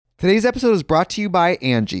Today's episode is brought to you by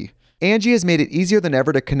Angie. Angie has made it easier than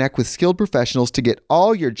ever to connect with skilled professionals to get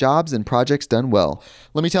all your jobs and projects done well.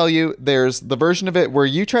 Let me tell you, there's the version of it where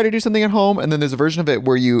you try to do something at home, and then there's a version of it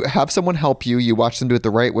where you have someone help you, you watch them do it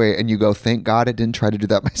the right way, and you go, thank God I didn't try to do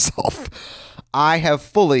that myself. I have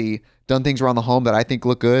fully done things around the home that I think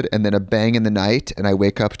look good, and then a bang in the night, and I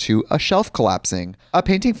wake up to a shelf collapsing, a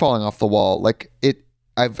painting falling off the wall.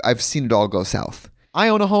 I've seen it all go south. I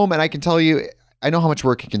own a home, and I can tell you, I know how much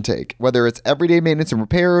work it can take. Whether it's everyday maintenance and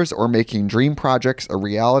repairs or making dream projects a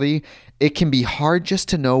reality, it can be hard just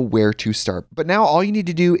to know where to start. But now all you need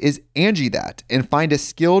to do is Angie that and find a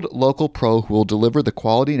skilled local pro who will deliver the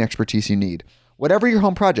quality and expertise you need. Whatever your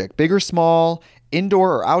home project, big or small,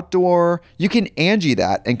 indoor or outdoor, you can Angie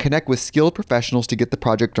that and connect with skilled professionals to get the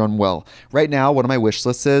project done well. Right now, one of my wish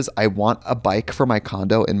lists is I want a bike for my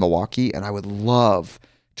condo in Milwaukee, and I would love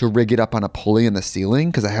to rig it up on a pulley in the ceiling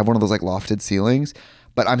because I have one of those like lofted ceilings,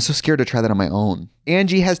 but I'm so scared to try that on my own.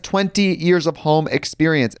 Angie has 20 years of home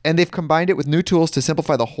experience, and they've combined it with new tools to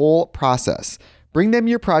simplify the whole process. Bring them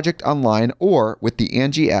your project online or with the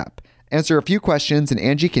Angie app. Answer a few questions and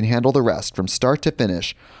Angie can handle the rest from start to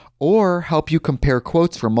finish, or help you compare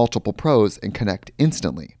quotes from multiple pros and connect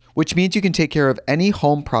instantly, which means you can take care of any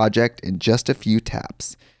home project in just a few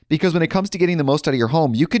taps. Because when it comes to getting the most out of your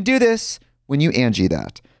home, you can do this when you Angie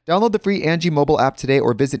that. Download the free Angie mobile app today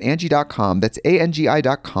or visit Angie.com. That's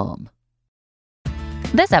ANGI.com.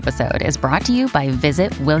 This episode is brought to you by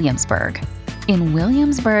Visit Williamsburg. In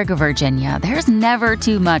Williamsburg, Virginia, there's never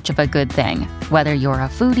too much of a good thing. Whether you're a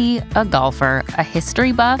foodie, a golfer, a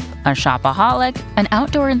history buff, a shopaholic, an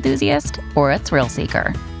outdoor enthusiast, or a thrill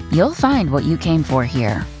seeker, you'll find what you came for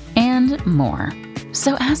here and more.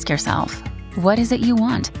 So ask yourself, what is it you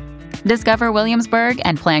want? Discover Williamsburg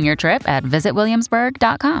and plan your trip at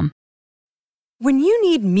visitwilliamsburg.com. When you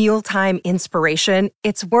need mealtime inspiration,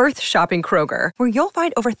 it's worth shopping Kroger, where you'll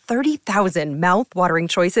find over 30,000 mouth-watering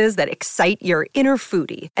choices that excite your inner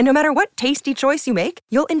foodie. And no matter what tasty choice you make,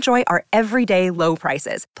 you'll enjoy our everyday low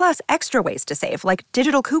prices, plus extra ways to save, like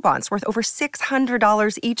digital coupons worth over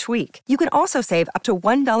 $600 each week. You can also save up to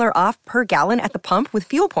 $1 off per gallon at the pump with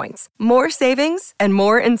fuel points. More savings and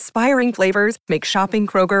more inspiring flavors make shopping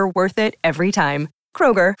Kroger worth it every time.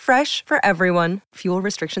 Kroger, fresh for everyone. Fuel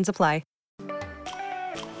restrictions apply.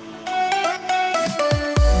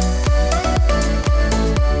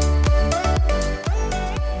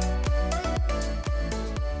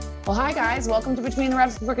 Well, hi guys. Welcome to Between the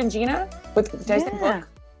Reps with Brooke and Gina. Did I say Brooke?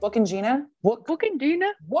 Brooke and Gina? Brooke and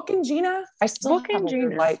Gina? Brooke and Gina? I still Brooke have and a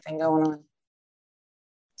weird Gina. light thing going on.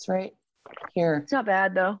 It's right here. It's not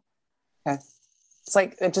bad though. Okay. It's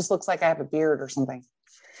like, it just looks like I have a beard or something.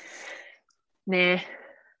 Nah.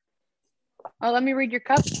 Oh, let me read your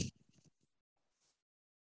cup.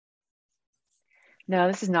 No,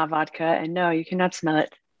 this is not vodka, and no, you cannot smell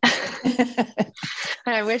it.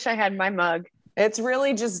 And I wish I had my mug. It's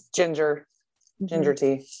really just ginger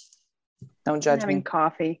tea. Don't judge I'm having me.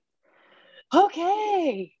 coffee.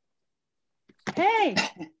 Okay. Hey.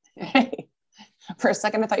 Hey. For a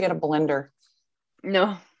second, I thought you had a blender.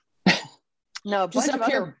 No. No, Just up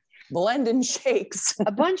here blending shakes.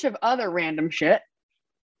 a bunch of other random shit.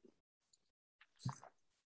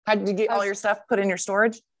 How did you get all your stuff put in your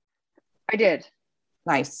storage? I did.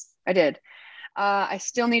 Nice. I did. I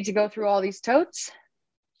still need to go through all these totes.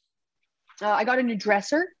 I got a new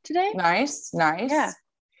dresser today. Nice. Yeah.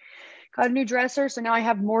 Got a new dresser. So now I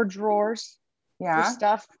have more drawers for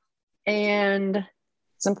stuff. And It's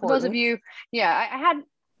for important. those of you,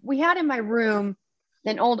 we had in my room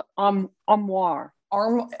an old armoire.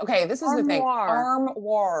 Okay, this is the thing.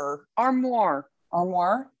 Armoire. Armoire.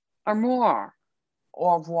 Armoire.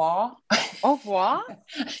 Au revoir. Au revoir.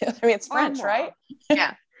 I mean, it's French, Armoire. right?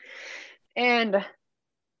 Yeah. And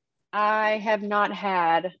I have not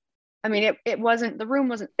had, I mean, it wasn't, the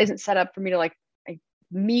room isn't set up for me to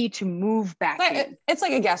me to move back in. It's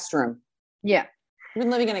like a guest room. Yeah. You've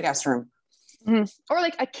been living in a guest room. Mm-hmm. Or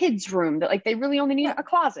like a kid's room that they really only need a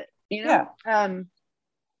closet, you know? Yeah.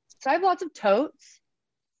 So I have lots of totes.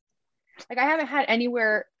 I haven't had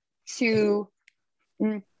anywhere to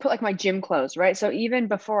put my gym clothes, right? So even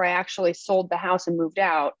before I actually sold the house and moved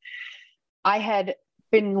out, I had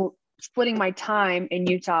been splitting my time in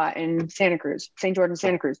Utah and St. George and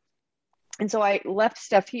Santa Cruz. And so I left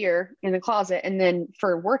stuff here in the closet. And then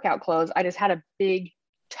for workout clothes, I just had a big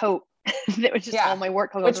tote that was just all my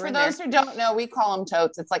work clothes. Which for those who don't know, we call them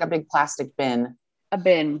totes. It's like a big plastic bin. A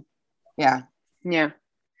bin. Yeah. Yeah.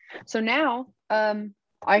 So now I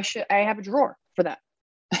have a drawer for that.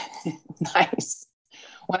 Nice.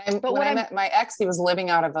 When I met my ex, he was living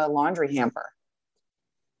out of a laundry hamper.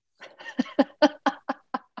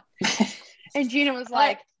 And Gina was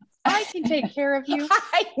like, I can take care of you.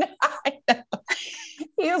 I know.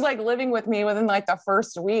 He was like living with me within like the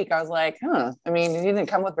first week. I was like, I mean, he didn't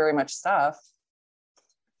come with very much stuff.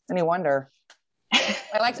 Any wonder.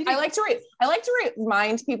 I like to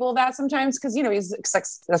remind people of that sometimes, because, you know, he's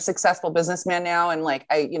a successful businessman now. And like,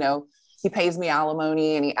 he pays me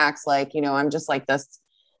alimony, and he acts like, you know, I'm just like this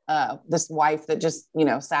wife that just, you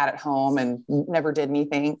know, sat at home and never did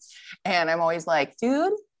anything. And I'm always like,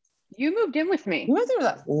 dude, you moved in with me. You went through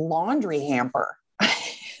that laundry hamper.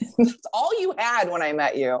 That's all you had when I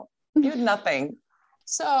met you. You had nothing.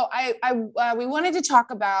 So we wanted to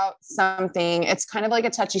talk about something. It's kind of like a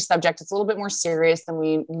touchy subject. It's a little bit more serious than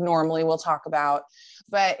we normally will talk about,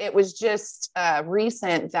 but it was just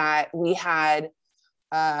recent that we had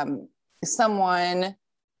someone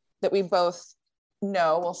that we both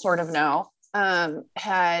know, well, sort of know,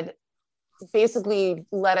 had basically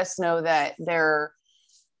let us know that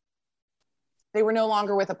they were no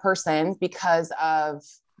longer with a person because of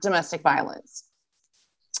domestic violence.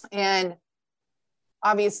 And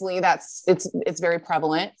obviously it's very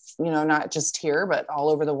prevalent, you know, not just here, but all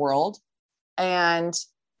over the world. And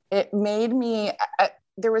it made me,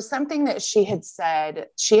 there was something that she had said.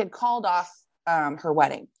 She had called off her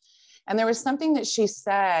wedding. And there was something that she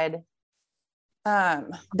said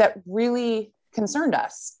that really concerned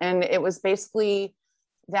us. And it was basically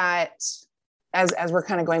that as we're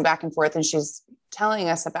kind of going back and forth and she's telling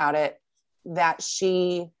us about it, that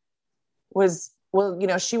she was, well, you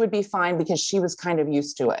know, she would be fine because she was kind of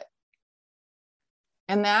used to it.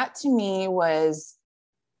 And that to me was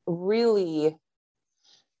really,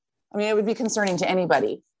 I mean, it would be concerning to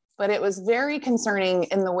anybody, but it was very concerning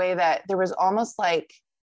in the way that there was almost like,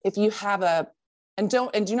 if you have and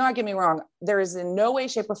do not get me wrong, there is in no way,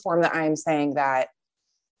 shape, or form that I am saying that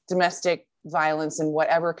domestic violence in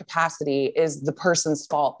whatever capacity is the person's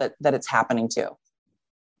fault that it's happening to.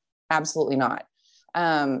 Absolutely not.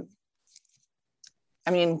 I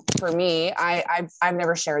mean, for me, I've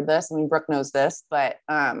never shared this. I mean, Brooke knows this, but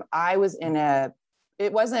I was in I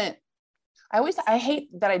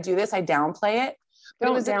hate that I do this. I downplay it.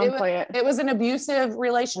 It was an abusive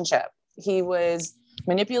relationship. He was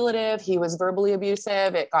manipulative. He was verbally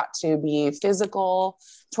abusive. It got to be physical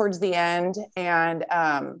towards the end. And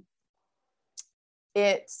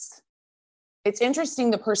it's interesting,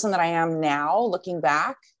 the person that I am now, looking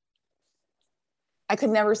back, I could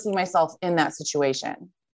never see myself in that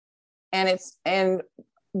situation. And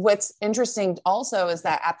what's interesting also is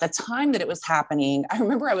that at the time that it was happening, I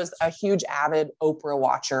remember I was a huge avid Oprah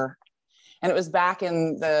watcher. And it was back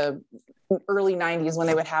in the early 90s when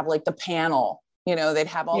they would have like the panel, you know, they'd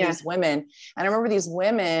have all these women. And I remember these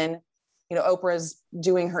women, you know, Oprah's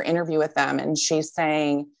doing her interview with them and she's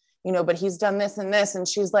saying, you know, but he's done this and this. And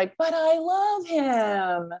she's like, but I love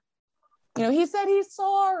him. You know, he said he's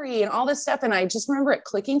sorry and all this stuff. And I just remember it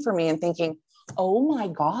clicking for me and thinking, oh my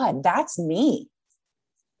God, that's me.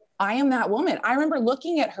 I am that woman. I remember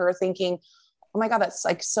looking at her thinking, oh my God, that's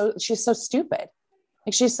like, she's so stupid.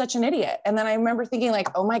 Like, she's such an idiot. And then I remember thinking like,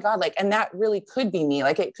 oh my God, like, and that really could be me.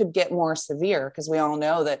 Like, it could get more severe because we all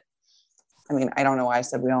know that. I mean, I don't know why I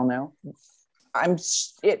said we all know.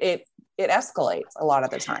 It escalates a lot of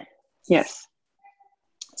the time. Yes.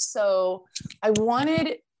 So I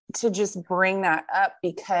wanted to just bring that up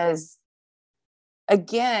because,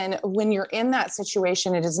 again, when you're in that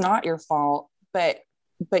situation, it is not your fault, but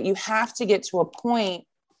you have to get to a point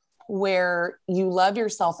where you love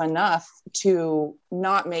yourself enough to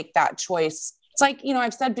not make that choice. It's like, you know,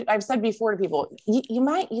 I've said before to people,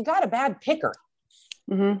 you got a bad picker.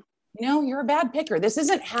 Mm-hmm. You know, you're a bad picker. This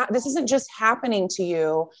isn't just happening to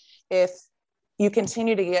you if you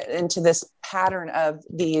continue to get into this pattern of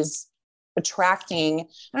these attracting.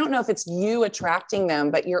 I don't know if it's you attracting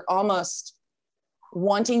them, but you're almost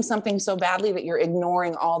wanting something so badly that you're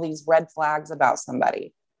ignoring all these red flags about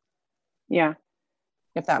somebody. Yeah.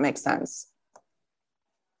 If that makes sense.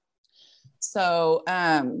 So,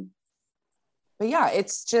 but yeah,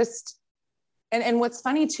 it's just, and what's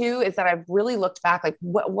funny too, is that I've really looked back, at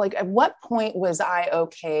what point was I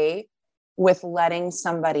okay with letting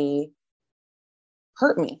somebody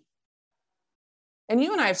hurt me? And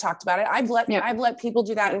you and I have talked about it. I've let people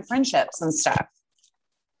do that in friendships and stuff.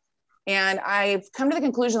 And I've come to the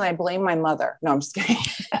conclusion that I blame my mother. No, I'm just kidding.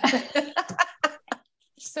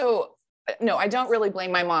 So no, I don't really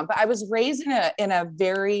blame my mom, but I was raised in a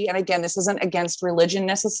very, and again, this isn't against religion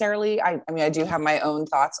necessarily. I mean, I do have my own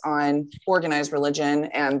thoughts on organized religion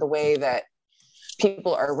and the way that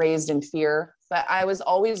people are raised in fear, but I was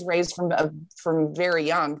always raised from very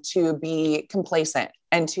young to be complacent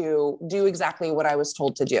and to do exactly what I was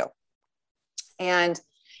told to do. And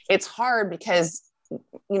it's hard because,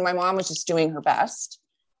 my mom was just doing her best.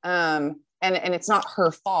 And it's not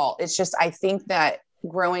her fault. It's just, I think that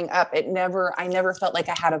growing up, I never felt like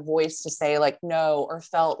I had a voice to say like, no, or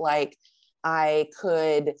felt like I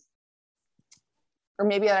could, or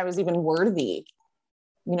maybe that I was even worthy,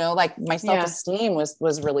 like my self-esteem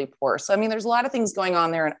was really poor. So, I mean, there's a lot of things going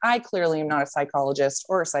on there, and I clearly am not a psychologist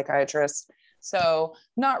or a psychiatrist. So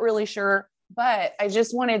not really sure, but I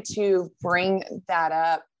just wanted to bring that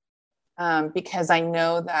up because I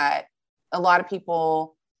know that a lot of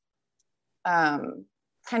people kind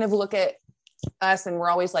of look at us and we're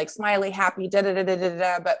always like smiley, happy,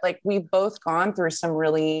 but like we've both gone through some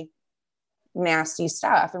really nasty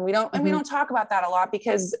stuff, and we don't talk about that a lot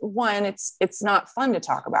because one, it's not fun to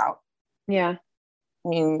talk about. Yeah. I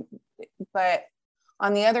mean, but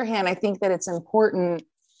on the other hand, I think that it's important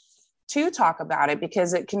to talk about it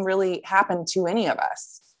because it can really happen to any of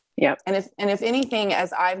us. Yeah. And if anything,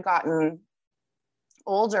 as I've gotten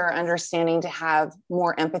older, understanding to have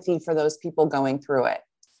more empathy for those people going through it.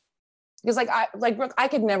 Because Brooke, I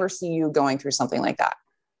could never see you going through something like that.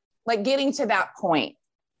 Like getting to that point.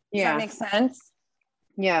 Does that make sense?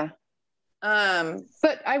 Yeah.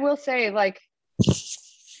 But I will say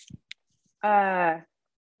I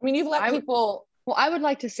mean, you've let people. Well, I would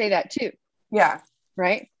like to say that too. Yeah.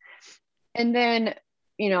 Right. And then,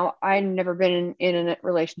 I've never been in a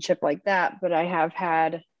relationship like that, but I have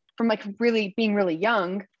had from like really being really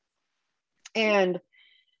young, and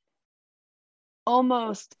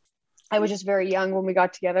almost, I was just very young when we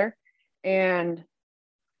got together, and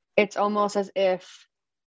it's almost as if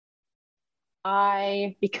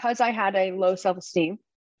because I had a low self-esteem,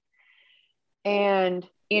 and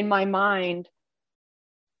in my mind,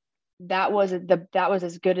 that was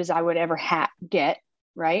as good as I would ever get.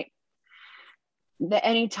 Right. That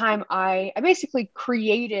anytime I basically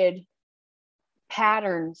created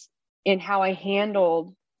patterns in how I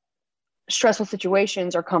handled stressful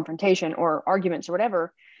situations or confrontation or arguments or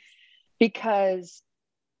whatever, because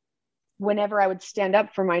whenever I would stand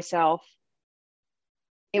up for myself,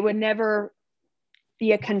 it would never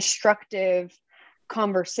be a constructive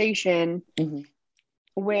conversation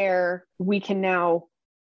where we can now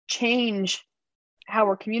change how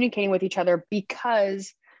we're communicating with each other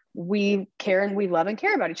because we care and we love and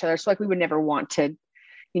care about each other. So like we would never want to,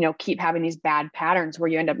 keep having these bad patterns where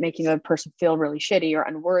you end up making the other person feel really shitty or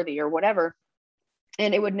unworthy or whatever.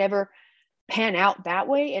 And it would never pan out that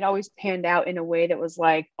way. It always panned out in a way that was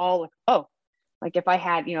like, like if I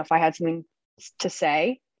had something to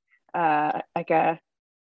say,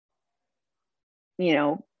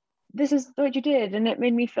 this is what you did and it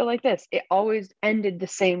made me feel like this. It always ended the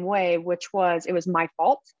same way, which was, it was my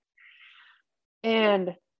fault.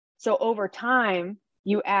 And so over time,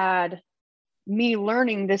 you add me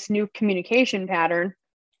learning this new communication pattern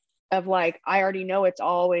of like, I already know it's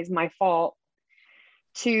always my fault,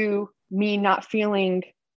 to me not being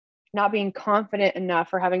confident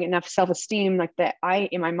enough or having enough self-esteem, like that I,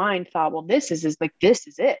 in my mind, thought, well, this is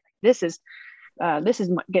it. This is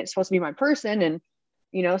supposed to be my person. And,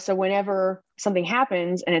 so whenever something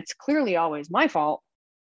happens and it's clearly always my fault,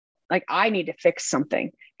 like I need to fix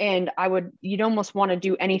something. And you'd almost want to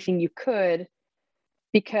do anything you could,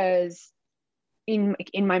 because in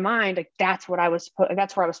my mind, like that's where I was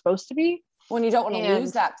supposed to be. When you don't want to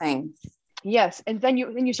lose that thing. Yes. And then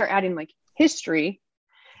you start adding like history,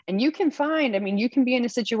 and you can you can be in a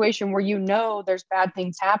situation where there's bad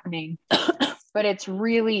things happening, but it's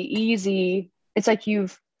really easy. It's like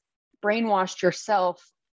you've brainwashed yourself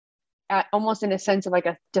almost in a sense of like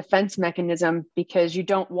a defense mechanism, because you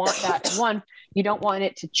don't want that. One, you don't want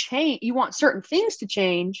it to change. You want certain things to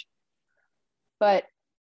change, but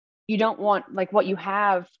you don't want like what you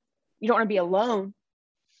have. You don't want to be alone.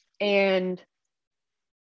 And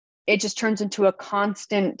it just turns into a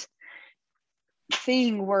constant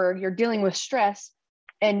thing where you're dealing with stress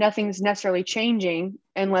and nothing's necessarily changing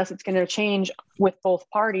unless it's going to change with both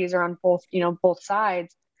parties or on both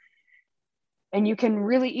sides. And you can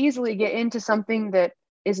really easily get into something that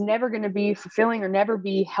is never going to be fulfilling or never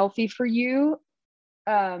be healthy for you,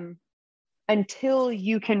 until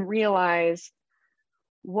you can realize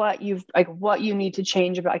what you need to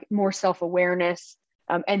change about, like, more self-awareness,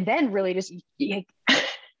 and then really just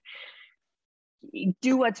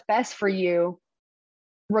do what's best for you,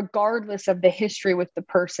 regardless of the history with the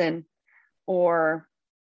person, or,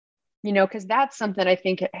 because that's something I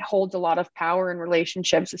think it holds a lot of power in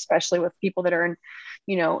relationships, especially with people that are in,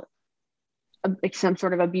 like some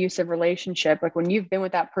sort of abusive relationship. Like when you've been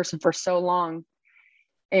with that person for so long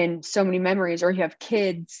and so many memories, or you have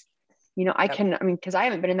kids, because I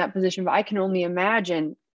haven't been in that position, but I can only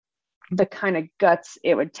imagine the kind of guts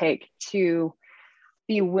it would take to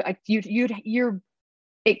be like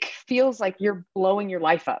it feels like you're blowing your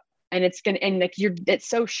life up, and it's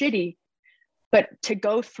so shitty, but to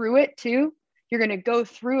go through it too, you're going to go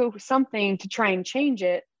through something to try and change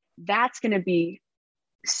it. That's going to be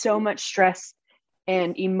so much stress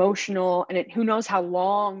and emotional, and who knows how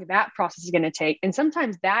long that process is going to take. And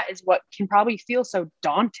sometimes that is what can probably feel so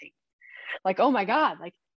daunting. Like, oh my God,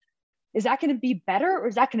 like, is that going to be better or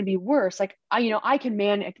is that going to be worse? Like, I can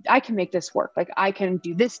make this work. Like, I can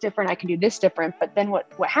do this different. I can do this different. But then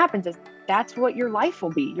what happens is that's what your life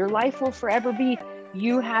will be. Your life will forever be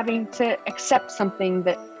you having to accept something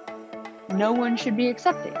that no one should be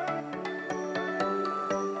accepting.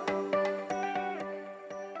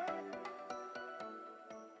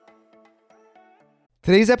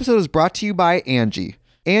 Today's episode is brought to you by Angie.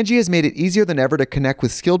 Angie has made it easier than ever to connect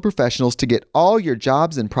with skilled professionals to get all your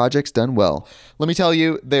jobs and projects done well. Let me tell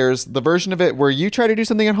you, there's the version of it where you try to do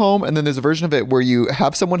something at home, and then there's a version of it where you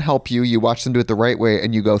have someone help you, you watch them do it the right way,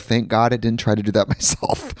 and you go, thank God I didn't try to do that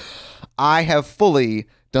myself. I have fully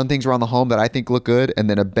done things around the home that I think look good, and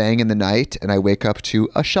then a bang in the night, and I wake up to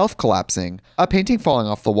a shelf collapsing, a painting falling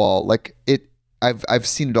off the wall. I've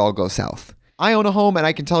seen it all go south. I own a home, and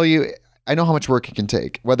I can tell you, I know how much work it can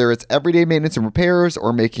take. Whether it's everyday maintenance and repairs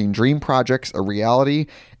or making dream projects a reality,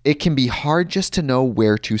 it can be hard just to know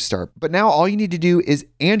where to start. But now all you need to do is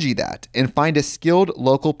Angie that and find a skilled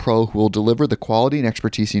local pro who will deliver the quality and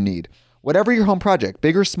expertise you need. Whatever your home project,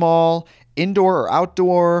 big or small, indoor or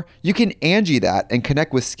outdoor, you can Angie that and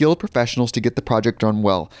connect with skilled professionals to get the project done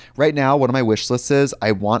well. Right now, one of my wish lists is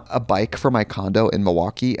I want a bike for my condo in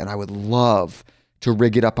Milwaukee, and I would love to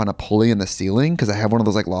rig it up on a pulley in the ceiling because I have one of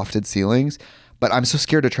those like lofted ceilings, but I'm so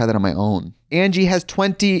scared to try that on my own. Angie has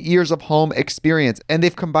 20 years of home experience, and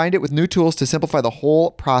they've combined it with new tools to simplify the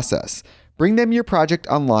whole process. Bring them your project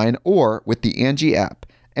online or with the Angie app.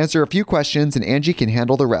 Answer a few questions and Angie can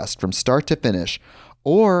handle the rest from start to finish,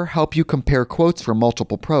 or help you compare quotes from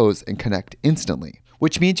multiple pros and connect instantly,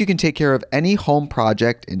 which means you can take care of any home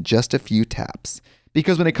project in just a few taps.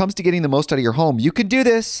 Because when it comes to getting the most out of your home, you can do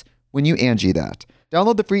this when you Angie that.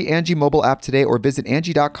 Download the free Angie mobile app today or visit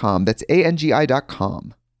Angie.com. That's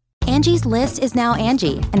ANGI.com. Angie's List is now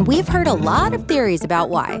Angie, and we've heard a lot of theories about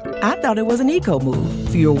why. I thought it was an eco move.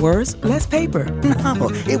 Fewer words, less paper. No,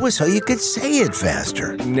 it was so you could say it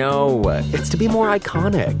faster. No, it's to be more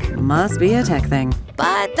iconic. Must be a tech thing.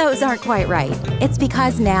 But those aren't quite right. It's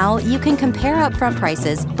because now you can compare upfront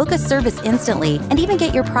prices, book a service instantly, and even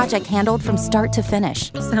get your project handled from start to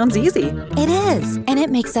finish. Sounds easy. It is, and it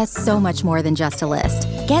makes us so much more than just a list.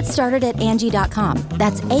 Get started at Angie.com.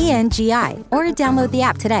 That's ANGI, or download the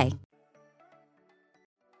app today.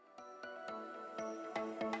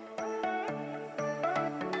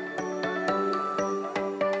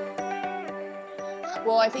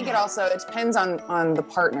 Well, I think it depends on the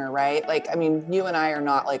partner, right? Like, I mean, you and I are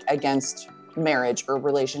not like against marriage or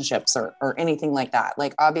relationships or anything like that.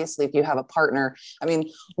 Like, obviously, if you have a partner, I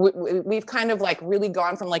mean, we've kind of like really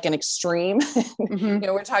gone from like an extreme, Mm-hmm.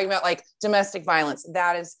 We're talking about like domestic violence.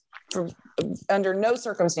 That is under no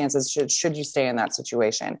circumstances should you stay in that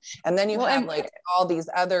situation. And then you have like all these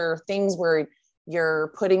other things where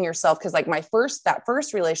you're putting yourself, because like that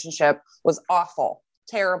first relationship was awful.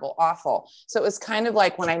 Terrible, awful. So it was kind of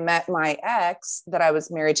like when I met my ex that I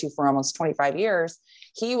was married to for almost 25 years,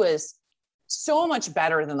 he was so much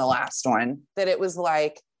better than the last one that it was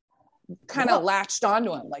like kind of latched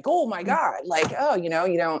onto him. Like, oh my God, like, oh, you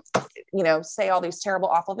don't, say all these terrible,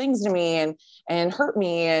 awful things to me and hurt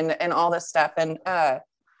me and all this stuff.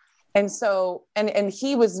 And so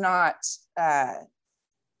he was not,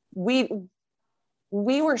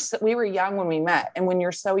 we were young when we met. And when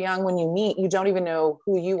you're so young, when you meet, you don't even know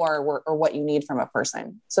who you are or what you need from a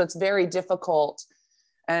person. So it's very difficult.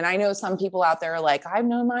 And I know some people out there are like, I've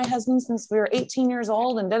known my husband since we were 18 years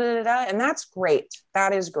old and and that's great.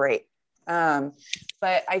 That is great. But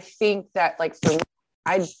I think that like for me,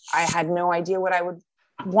 I had no idea what I would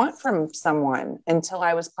want from someone until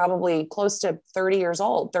I was probably close to 30 years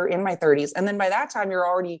old. They're in my 30s. And then by that time, you're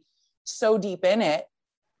already so deep in it.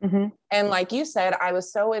 Mm-hmm. And like you said, I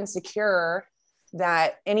was so insecure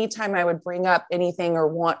that anytime I would bring up anything or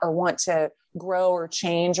want to grow or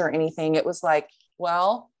change or anything, it was like,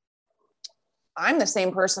 well, I'm the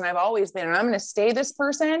same person I've always been, and I'm going to stay this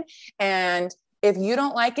person. And if you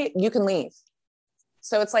don't like it, you can leave.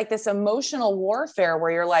 So it's like this emotional warfare where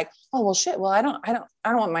you're like, oh, well, shit. Well, I don't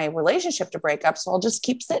want my relationship to break up. So I'll just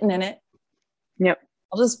keep sitting in it. Yep.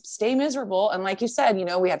 I'll just stay miserable. And like you said,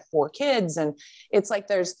 we had 4 kids, and it's like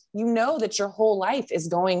that your whole life is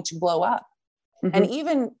going to blow up. Mm-hmm.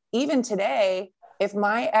 And even today, if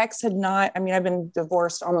my ex had not, I mean, I've been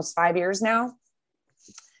divorced almost 5 years now.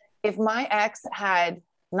 If my ex had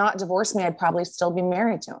not divorced me, I'd probably still be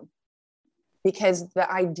married to him, because the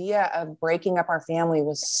idea of breaking up our family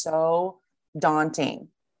was so daunting.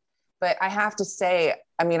 But I have to say,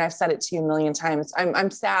 I mean, I've said it to you a million times.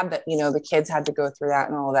 I'm sad that, the kids had to go through that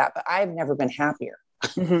and all of that, but I've never been happier.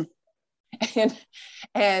 Mm-hmm.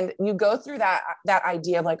 And you go through that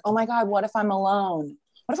idea of like, oh my God, what if I'm alone?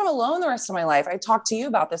 What if I'm alone the rest of my life? I talk to you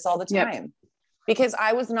about this all the time, because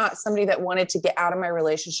I was not somebody that wanted to get out of my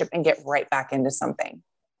relationship and get right back into something.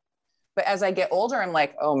 But as I get older, I'm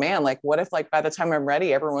like, oh man, like what if like by the time I'm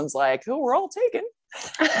ready, everyone's like, oh, we're all taken.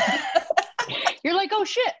 You're like, oh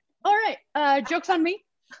shit. All right. Joke's on me.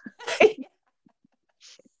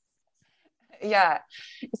 Yeah.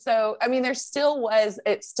 So, I mean, it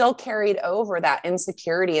still carried over that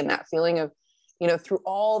insecurity and that feeling of, through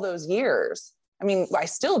all those years. I mean, I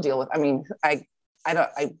still deal with, I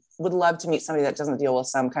would love to meet somebody that doesn't deal with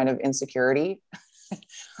some kind of insecurity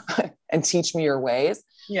and teach me your ways.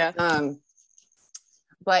 Yeah.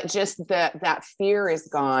 But just that fear is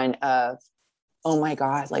gone of, oh my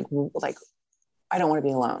God, like I don't want to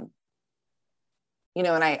be alone.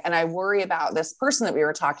 And I worry about this person that we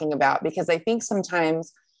were talking about, because I think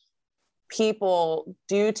sometimes people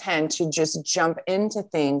do tend to just jump into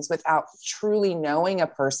things without truly knowing a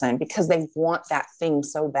person, because they want that thing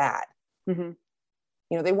so bad. Mm-hmm.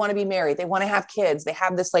 They want to be married. They want to have kids. They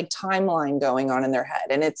have this like timeline going on in their head.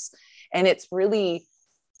 And it's really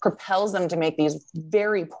propels them to make these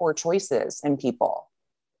very poor choices in people.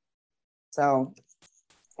 So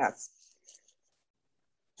I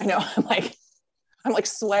know I'm like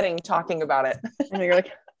sweating talking about it. And you're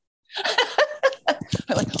like,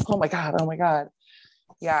 I'm like, oh my God.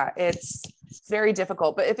 Yeah, it's very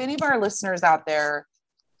difficult. But if any of our listeners out there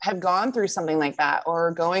have gone through something like that or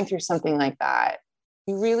are going through something like that,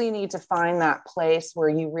 you really need to find that place where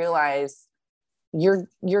you realize you're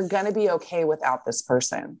going to be okay without this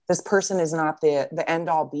person. This person is not the end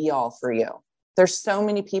all be all for you. There's so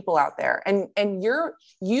many people out there, and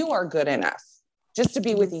you are good enough just to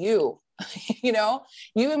be with you. You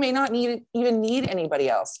may not even need anybody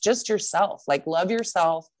else, just yourself. Like love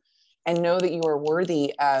yourself and know that you are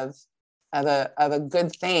worthy of a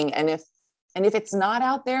good thing. And if it's not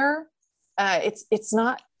out there, it's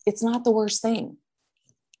not the worst thing.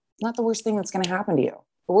 Not the worst thing that's going to happen to you.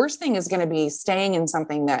 The worst thing is going to be staying in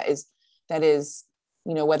something that is,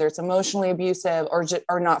 whether it's emotionally abusive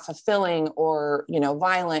or not fulfilling or,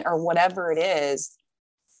 violent or whatever it is,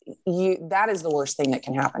 that is the worst thing that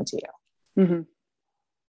can happen to you. Mm-hmm.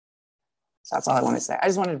 So that's all I want to say. I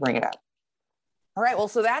just wanted to bring it up. All right. Well,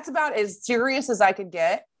 so that's about as serious as I could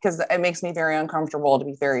get, because it makes me very uncomfortable to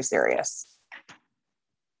be very serious.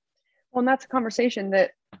 Well, and that's a conversation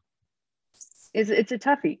that it's a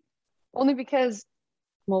toughie, only because,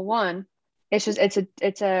 well, one, it's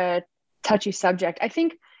a touchy subject. I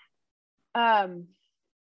think,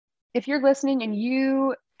 if you're listening and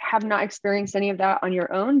you have not experienced any of that on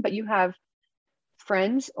your own, but you have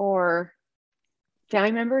friends or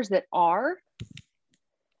family members that are,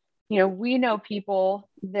 we know people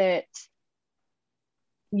that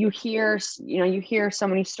you hear so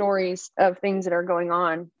many stories of things that are going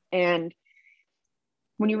on. And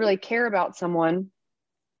when you really care about someone,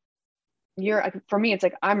 for me, it's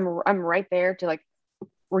like, I'm right there to like,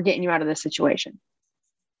 we're getting you out of this situation.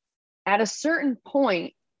 At a certain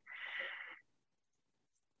point,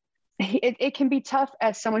 it can be tough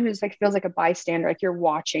as someone who's like, feels like a bystander, like you're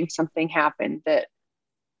watching something happen that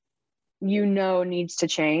needs to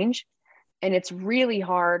change. And it's really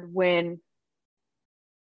hard when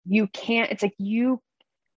you can't, it's like you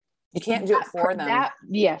can't do it for them.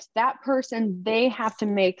 That person, they have to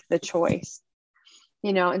make the choice,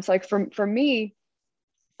 it's like for me,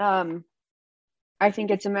 I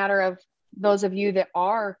think it's a matter of those of you that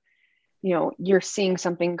are, you're seeing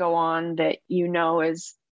something go on that,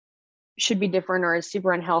 should be different or is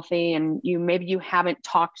super unhealthy. And maybe you haven't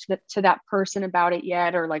talked to that person about it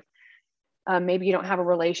yet, or like, maybe you don't have a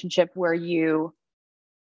relationship where you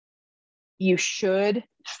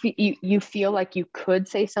feel like you could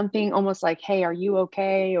say something almost like, hey, are you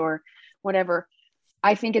okay? Or whatever.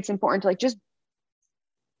 I think it's important to like, just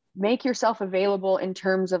make yourself available in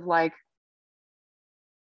terms of like,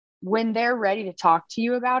 when they're ready to talk to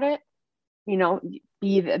you about it,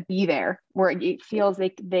 be there where it feels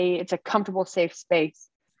like it's a comfortable, safe space.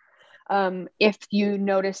 If you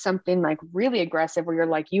notice something like really aggressive where you're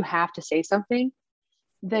like, you have to say something,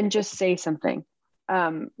 then just say something.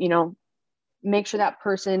 Make sure that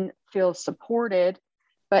person feels supported,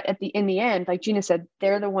 but in the end, like Gina said,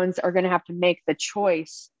 they're the ones that are going to have to make the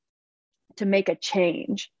choice to make a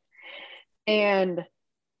change. And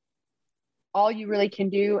all you really can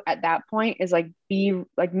do at that point is like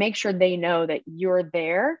make sure they know that you're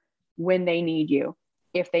there when they need you,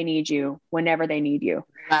 if they need you, whenever they need you.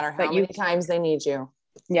 No matter how many times they need you.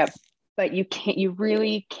 Yep. But you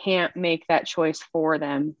really can't make that choice for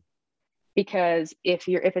them, because if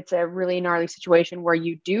it's a really gnarly situation where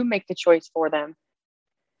you do make the choice for them,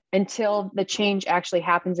 until the change actually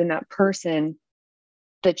happens in that person,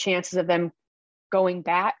 the chances of them going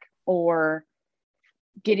back or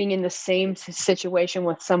getting in the same situation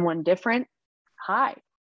with someone different, high.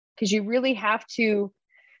 Because you really have to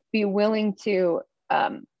be willing to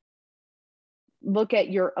look at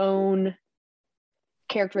your own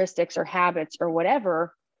characteristics or habits or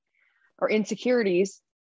whatever, or insecurities,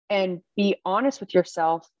 and be honest with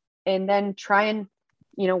yourself, and then try and,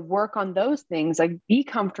 work on those things. Like, be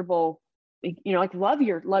comfortable, like love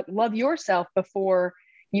yourself before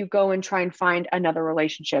you go and try and find another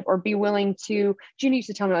relationship, or be willing to, Gina used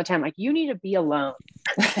to tell me all the time, like, you need to be alone.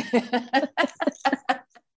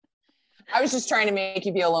 I was just trying to make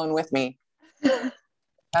you be alone with me.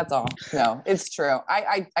 That's all. No, it's true.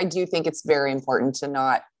 I do think it's very important to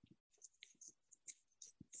not,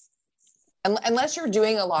 unless you're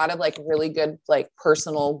doing a lot of like really good, like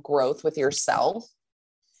personal growth with yourself.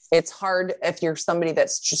 It's hard if you're somebody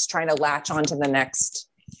that's just trying to latch on to the next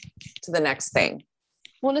thing.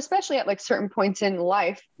 Well, and especially at like certain points in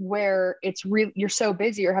life where it's you're so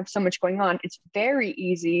busy or have so much going on, it's very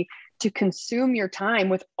easy to consume your time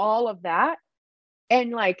with all of that,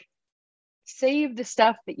 and like save the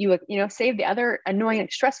stuff that save the other annoying,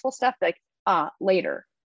 stressful stuff, like later.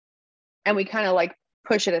 And we kind of like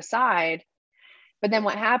push it aside. But then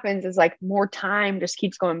what happens is like more time just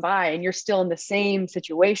keeps going by, and you're still in the same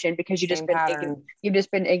situation because you've just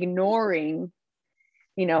been ignoring,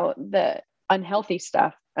 the unhealthy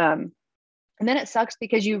stuff. And then it sucks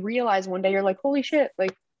because you realize one day you're like, holy shit,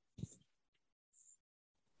 like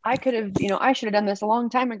I could have, I should have done this a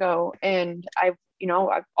long time ago. And I've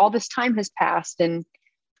all this time has passed, and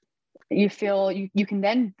you feel, you can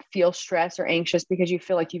then feel stressed or anxious because you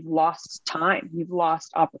feel like you've lost time, you've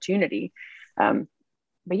lost opportunity.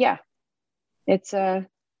 But yeah, it's, I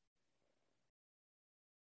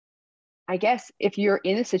guess if you're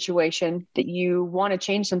in a situation that you want to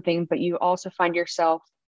change something, but you also find yourself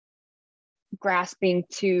grasping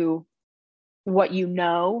to what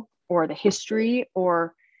or the history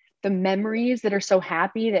or the memories that are so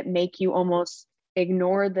happy that make you almost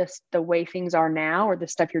ignore the way things are now, or the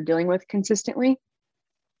stuff you're dealing with consistently,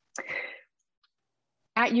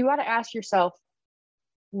 you got to ask yourself,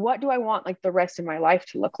 what do I want like the rest of my life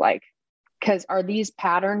to look like? Because are these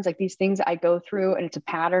patterns, like these things that I go through, and it's a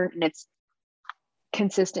pattern and it's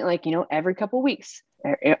consistent, like, every couple of weeks,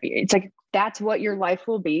 it's like, that's what your life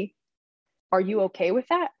will be. Are you okay with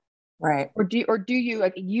that? Right. Or do you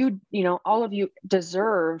like, all of you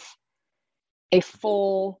deserve a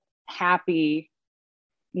full, happy,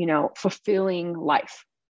 fulfilling life.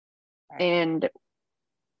 Right. And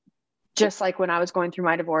just like when I was going through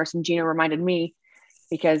my divorce, and Gina reminded me,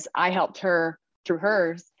 because I helped her through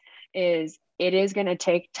hers, it is going to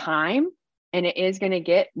take time, and it is going to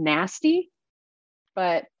get nasty,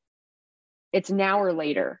 but it's now or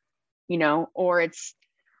later,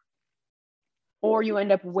 or you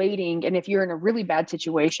end up waiting. And if you're in a really bad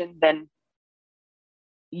situation, then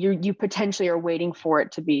you potentially are waiting for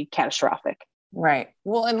it to be catastrophic. Right.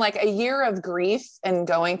 Well, and like a year of grief and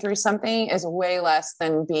going through something is way less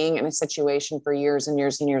than being in a situation for years and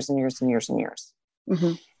years and years and years and years and years.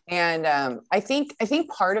 Mm-hmm. And I think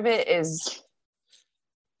part of it is,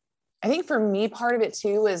 I think for me, part of it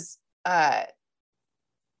too is I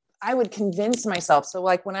would convince myself. So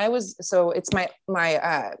like when it's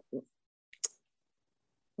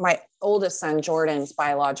my oldest son, Jordan's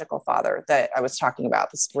biological father that I was talking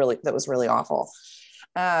about, that was really awful.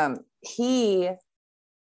 What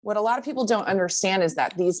a lot of people don't understand is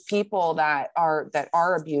that these people that are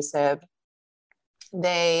abusive,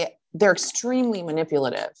 they're extremely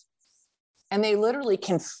manipulative, and they literally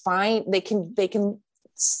can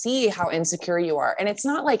see how insecure you are. And it's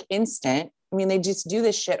not like instant. I mean, they just do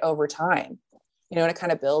this shit over time, and it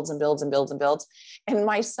kind of builds and builds and builds and builds. And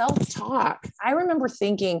my self-talk, I remember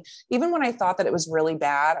thinking, even when I thought that it was really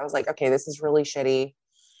bad, I was like, okay, this is really shitty.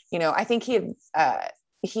 I think he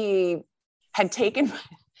had taken,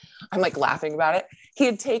 I'm like laughing about it. He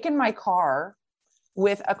had taken my car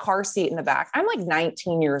with a car seat in the back. I'm like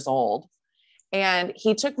 19 years old. And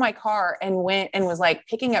he took my car and went and was like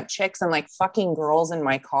picking up chicks and like fucking girls in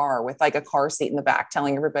my car with like a car seat in the back,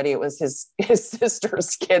 telling everybody it was his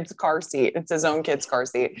sister's kid's car seat. It's his own kid's car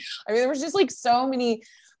seat. I mean, there was just like so many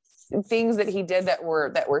things that he did that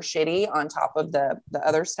were shitty on top of the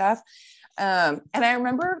other stuff. And I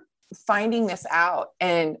remember finding this out,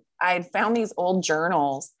 and I had found these old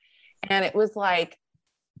journals, and it was like,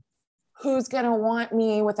 who's going to want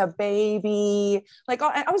me with a baby? Like,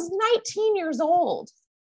 I was 19 years old,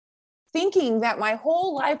 thinking that my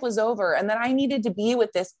whole life was over and that I needed to be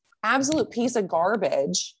with this absolute piece of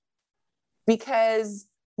garbage because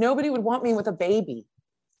nobody would want me with a baby.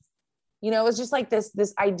 You know, it was just like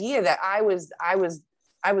this idea that I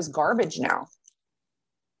was garbage now.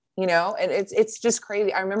 You know, and it's just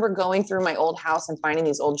crazy. I remember going through my old house and finding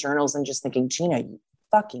these old journals and just thinking, Gina, you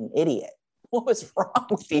fucking idiot. What was wrong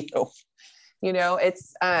with you? You know,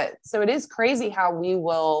 it's so it is crazy how we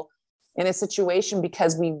will, in a situation,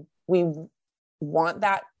 because we want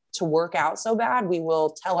that to work out so bad, we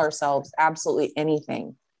will tell ourselves absolutely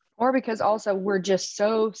anything. Or because also we're just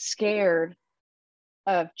so scared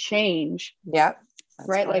of change. Yep.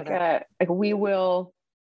 Right. Like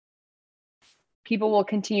people will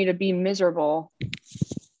continue to be miserable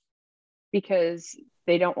because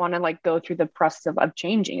they don't want to like go through the process of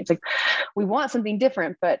changing. It's like, we want something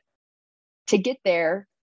different, but to get there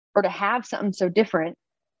or to have something so different,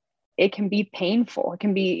 it can be painful. It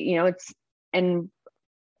can be, you know, it's, and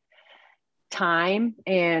time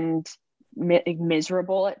and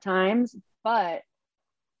miserable at times, but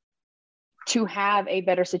to have a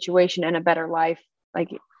better situation and a better life, like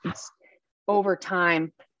it's over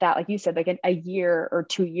time that, like you said, like a year or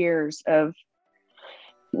 2 years of,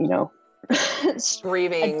 you know,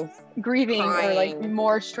 grieving crying, or like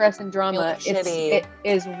more stress and drama, it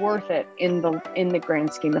is worth it in the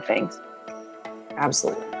grand scheme of things.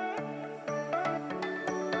 Absolutely.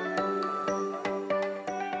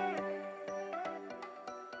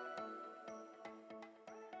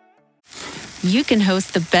 You can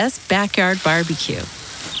host the best backyard barbecue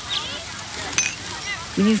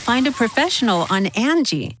when you find a professional on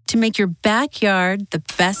Angie to make your backyard the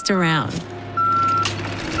best around.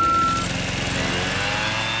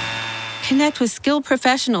 Connect with skilled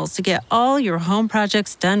professionals to get all your home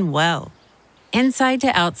projects done well. Inside to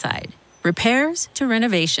outside, repairs to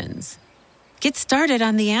renovations. Get started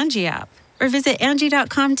on the Angie app or visit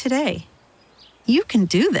Angie.com today. You can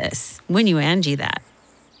do this when you Angie that.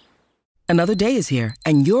 Another day is here,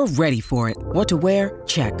 and you're ready for it. What to wear?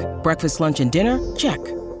 Check. Breakfast, lunch, and dinner? Check.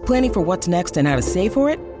 Planning for what's next and how to save for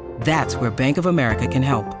it? That's where Bank of America can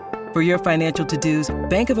help. For your financial to-dos,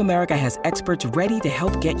 Bank of America has experts ready to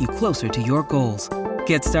help get you closer to your goals.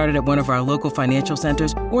 Get started at one of our local financial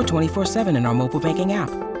centers or 24/7 in our mobile banking app.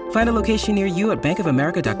 Find a location near you at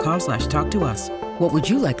bankofamerica.com/talktous. What would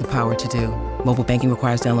you like the power to do? Mobile banking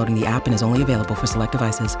requires downloading the app and is only available for select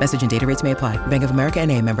devices. Message and data rates may apply. Bank of America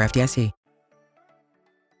NA, member FDIC.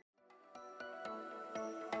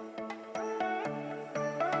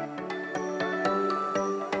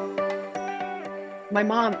 My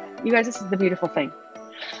mom, you guys, this is the beautiful thing.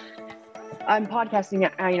 I'm podcasting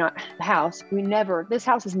at, at the house. This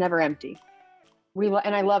house is never empty.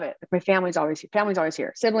 And I love it. My family's always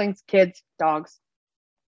here. Siblings, kids, dogs.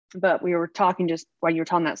 But we were talking just while you were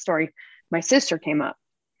telling that story. My sister came up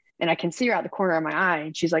and I can see her out the corner of my eye,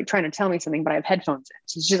 and she's like trying to tell me something, but I have headphones in.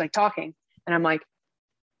 So she's like talking, and I'm like,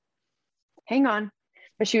 hang on.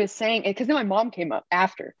 But she was saying it because then my mom came up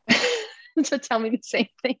after to tell me the same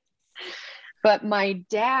thing. But my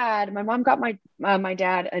mom got my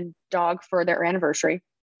dad a dog for their anniversary.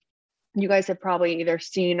 You guys have probably either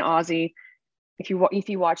seen Ozzy if you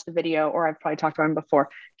watch the video, or I've probably talked about him before.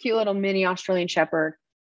 Cute little mini Australian Shepherd,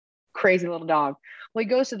 crazy little dog. Well, he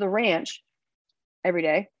goes to the ranch every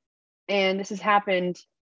day, and this has happened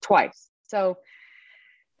twice. So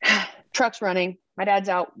truck's running. My dad's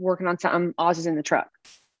out working on something. Ozzy's in the truck.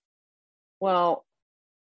 Well,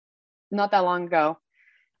 not that long ago,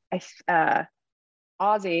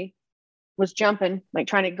 Ozzy was jumping, like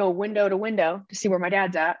trying to go window to window to see where my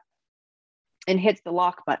dad's at, and hits the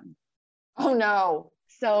lock button. Oh no.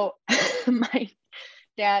 So Ozzy's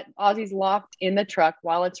locked in the truck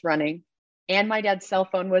while it's running, and my dad's cell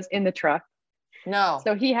phone was in the truck. No.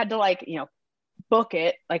 So he had to book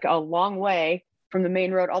it like a long way from the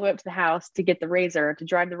main road all the way up to the house to get to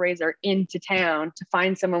drive the Razor into town to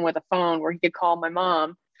find someone with a phone where he could call my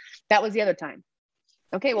mom. That was the other time.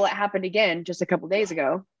 Okay, well, it happened again just a couple of days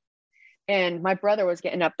ago, and my brother was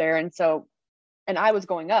getting up there, and I was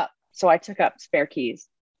going up, so I took up spare keys,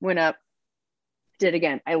 went up, did it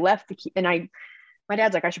again. I left the key, and my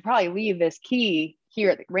dad's like, I should probably leave this key here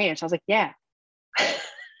at the ranch. I was like, yeah.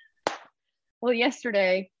 Well,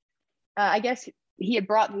 yesterday, I guess he had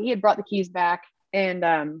brought the keys back, and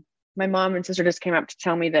my mom and sister just came up to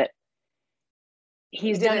tell me that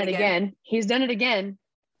he's done it again. He's done it again.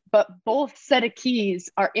 but both set of keys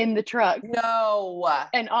are in the truck. No.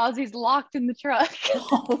 And Ozzy's locked in the truck.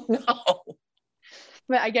 Oh, no.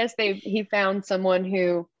 But I guess he found someone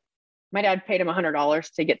who, my dad paid him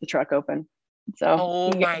 $100 to get the truck open.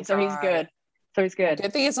 So, he's good. So he's good.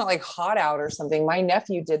 Good thing it's not like hot out or something. My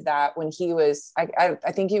nephew did that when he was, I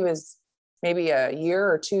think he was maybe a year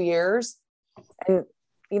or 2 years. And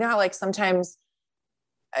you know how like sometimes,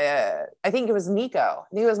 I think it was Nico.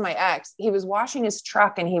 He was my ex. He was washing his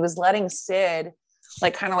truck and he was letting Sid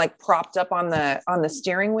like kind of like propped up on the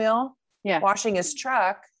steering wheel, washing his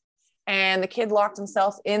truck. And the kid locked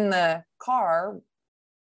himself in the car,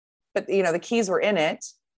 but you know, the keys were in it.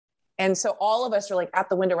 And so all of us are like at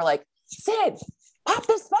the window. We're like, Sid, pop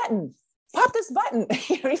this button.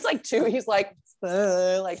 You know, he's like 2. He's like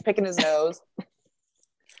picking his nose,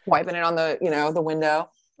 wiping it on the, you know, the window.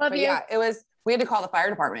 But yeah, we had to call the fire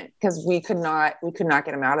department because we could not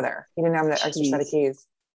get him out of there. He didn't have an extra set of keys.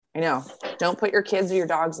 I know. Don't put your kids or your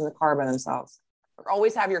dogs in the car by themselves. Or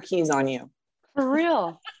always have your keys on you. For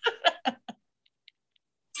real.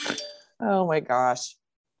 Oh my gosh.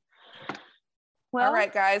 Well, all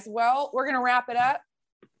right, guys. Well, we're going to wrap it up.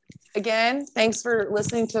 Again, thanks for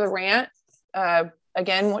listening to the rant.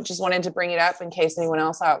 Again, just wanted to bring it up in case anyone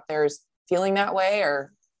else out there is feeling that way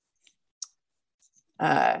or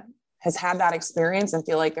has had that experience and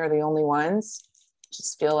feel like they're the only ones.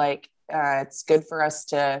 Just feel like it's good for us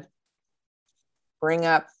to bring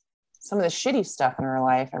up some of the shitty stuff in our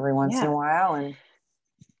life every once in a while. And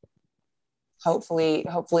hopefully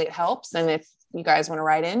it helps. And if you guys want to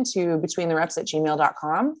write into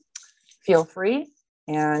betweenthereps@gmail.com, feel free.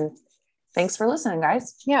 And thanks for listening,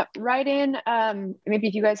 guys. Yeah. Write in. Maybe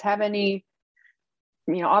if you guys have any,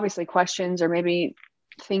 you know, obviously questions or maybe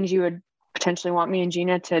things you would potentially want me and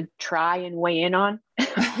Gina to try and weigh in on.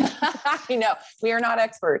 I know we are not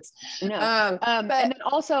experts. No. And then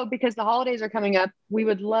also because the holidays are coming up, we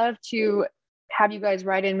would love to have you guys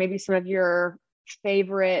write in maybe some of your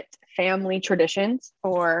favorite family traditions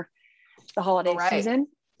for the holiday season.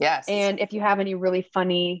 Yes. And if you have any really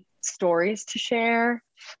funny stories to share,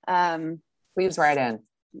 please write in.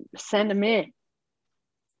 Send them in.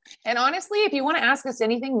 And honestly, if you want to ask us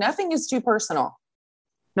anything, nothing is too personal.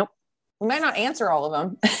 Nope. We might not answer all of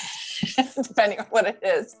them, depending on what it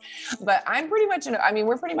is. But we're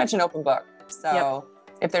pretty much an open book. So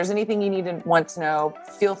if there's anything you want to know,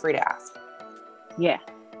 feel free to ask. Yeah.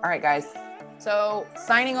 All right, guys. So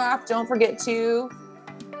signing off, don't forget to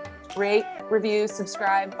rate, review,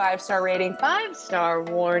 subscribe, 5-star rating. 5-star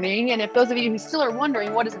warning. And if those of you who still are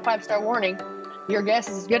wondering what is a 5-star warning, your guess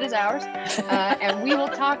is as good as ours. And we will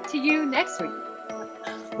talk to you next week.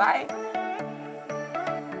 Bye.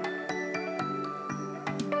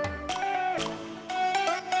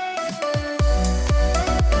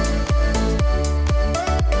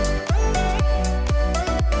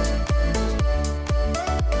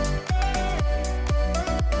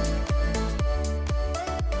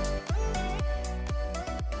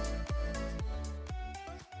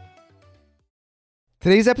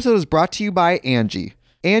 Today's episode is brought to you by Angie.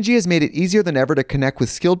 Angie has made it easier than ever to connect with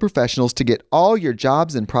skilled professionals to get all your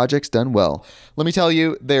jobs and projects done well. Let me tell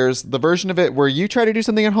you, there's the version of it where you try to do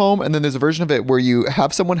something at home, and then there's a version of it where you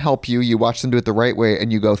have someone help you, you watch them do it the right way,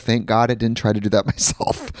 and you go, thank God I didn't try to do that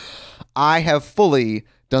myself. I have fully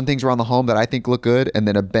done things around the home that I think look good, and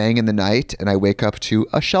then a bang in the night, and I wake up to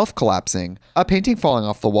a shelf collapsing, a painting falling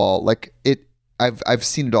off the wall. I've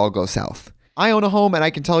seen it all go south. I own a home, and I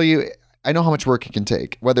can tell you, I know how much work it can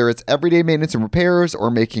take. Whether it's everyday maintenance and repairs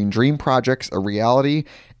or making dream projects a reality,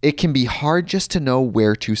 it can be hard just to know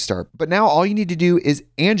where to start. But now all you need to do is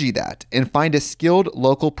Angie that and find a skilled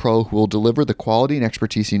local pro who will deliver the quality and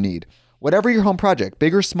expertise you need. Whatever your home project,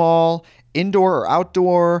 big or small, indoor or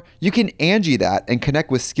outdoor, you can Angie that and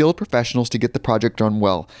connect with skilled professionals to get the project done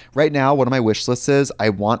well. Right now, one of my wish lists is I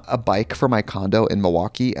want a bike for my condo in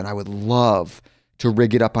Milwaukee, and I would love to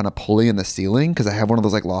rig it up on a pulley in the ceiling because I have one of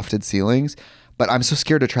those like lofted ceilings, but I'm so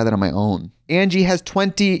scared to try that on my own. Angie has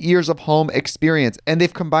 20 years of home experience, and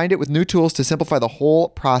they've combined it with new tools to simplify the whole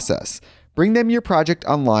process. Bring them your project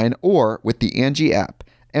online or with the Angie app.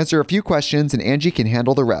 Answer a few questions and Angie can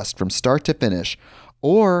handle the rest from start to finish,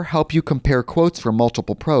 or help you compare quotes from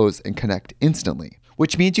multiple pros and connect instantly,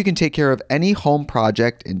 which means you can take care of any home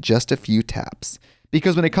project in just a few taps.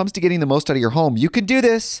 Because when it comes to getting the most out of your home, you can do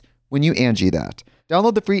this when you Angie that.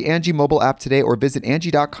 Download the free Angie mobile app today or visit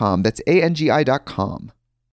Angie.com. That's ANGI.com.